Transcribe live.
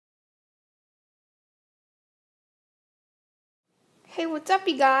Hey, what's up,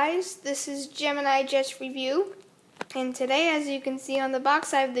 you guys? This is Gemini Jets Review, and today, as you can see on the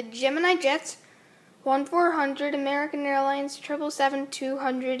box, I have the Gemini Jets 1400 American Airlines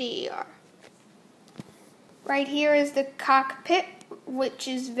 777-200ER. Right here is the cockpit, which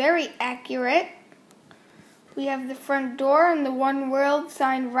is very accurate. We have the front door and the One World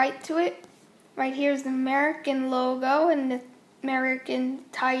sign right to it. Right here is the American logo and the American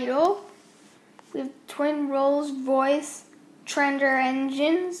title. We have twin Rolls-Royce Trender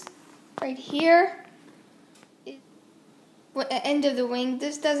engines right here. End of the wing.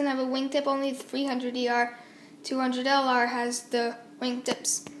 This doesn't have a wingtip, only the 300ER. 200LR has the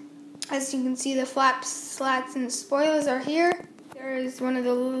wingtips. As you can see, the flaps, slats, and the spoilers are here. There is one of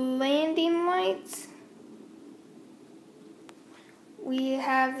the landing lights. We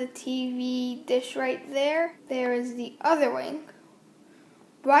have the TV dish right there. There is the other wing.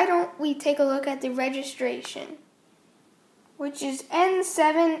 Why don't we take a look at the registration, which is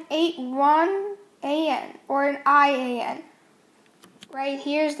N781AN, or an IAN. Right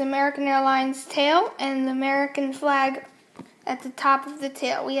here is the American Airlines tail and the American flag at the top of the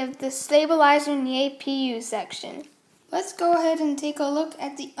tail. We have the stabilizer in the APU section. Let's go ahead and take a look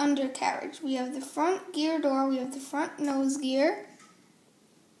at the undercarriage. We have the front gear door, we have the front nose gear.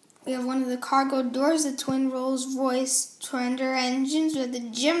 We have one of the cargo doors, the twin Rolls-Royce Trender engines. We have the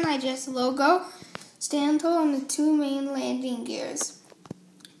Gemini Jets logo, stand hole, and the two main landing gears.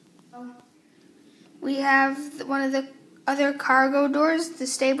 We have one of the other cargo doors, the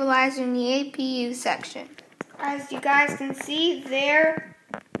stabilizer in the APU section. As you guys can see, there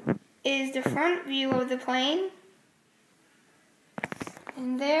is the front view of the plane,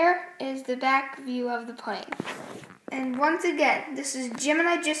 and there is the back view of the plane. And once again, this is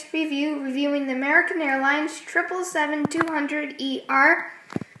Gemini Jets Review, reviewing the American Airlines 777-200ER,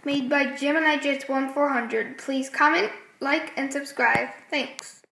 made by Gemini Jets 1400. Please comment, like, and subscribe. Thanks.